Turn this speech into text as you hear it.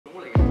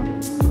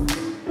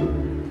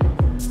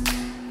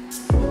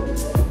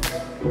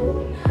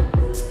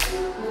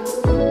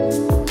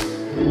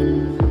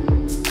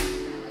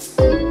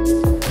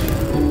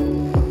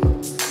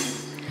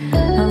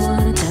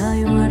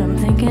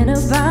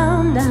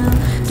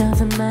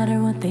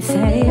they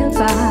say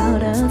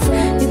about us.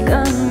 You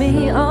got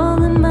me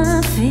all in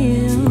my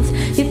feels.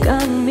 You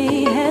got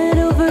me head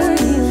over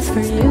heels for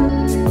you,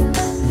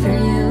 for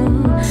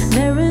you.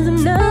 There is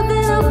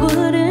nothing I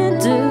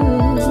wouldn't do.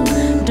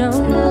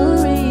 Don't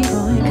worry,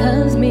 boy,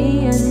 'cause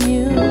me and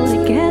you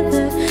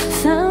together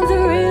sounds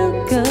real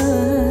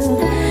good.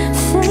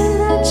 Say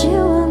that you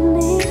want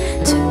me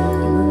too.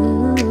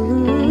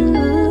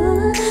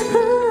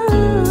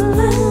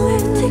 When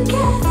we're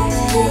together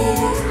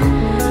here,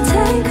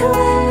 take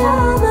away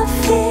all my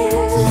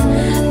fears.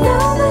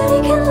 Nobody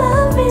can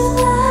love me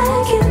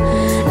like you.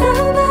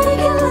 Nobody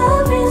can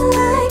love me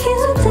like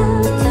you do.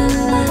 Too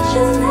much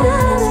is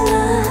not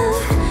enough.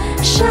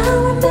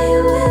 Shower me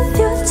with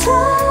your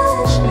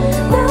touch.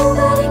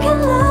 Nobody can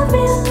love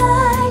me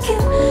like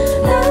you.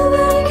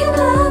 Nobody can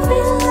love me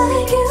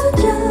like you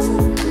do.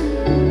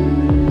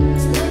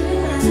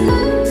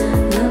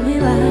 Love me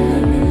like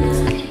you.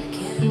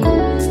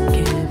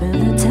 Given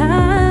the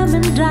time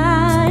and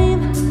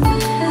dime.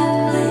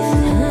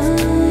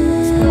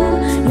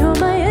 You're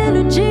my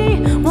energy,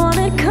 want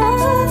it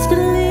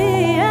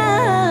constantly.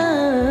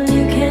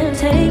 You can't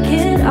take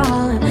it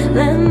all and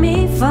let me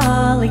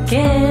fall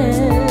again.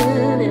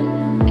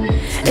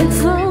 It's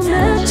so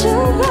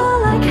natural,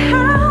 like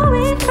how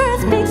we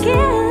first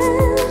began.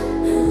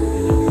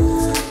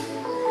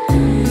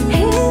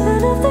 Even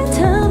if they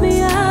tell me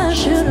I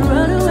should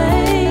run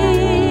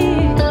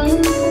away,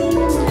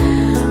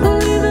 or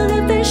even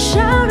if they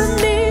shout at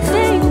me,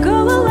 say go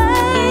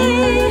away.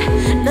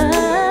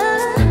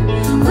 Nah,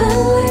 when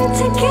we're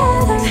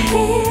together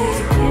here,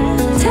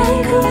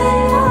 take away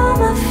all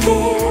my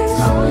fears.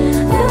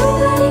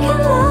 Nobody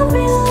can love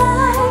me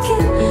like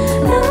you.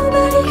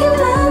 Nobody can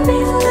love me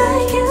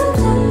like you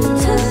do.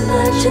 Too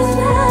much is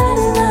not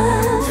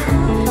enough.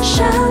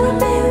 Shower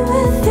me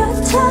with your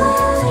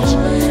touch.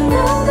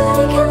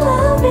 Nobody can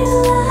love me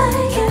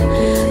like you.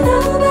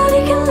 Nobody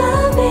can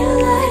love me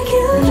like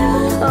you do.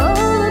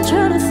 All I'm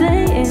trying to say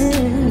is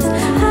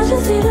I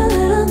just need a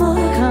little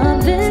more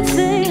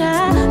convincing. I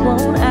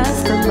won't ask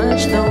for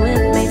much, though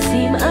it may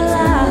seem a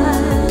lie.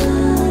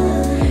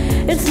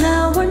 It's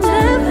now or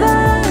never,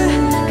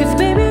 'cause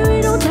baby we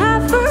don't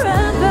have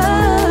forever.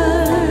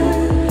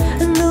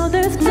 No,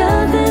 there's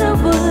nothing I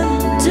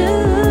wouldn't do.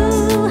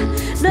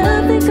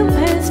 Nothing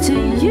compares to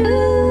you.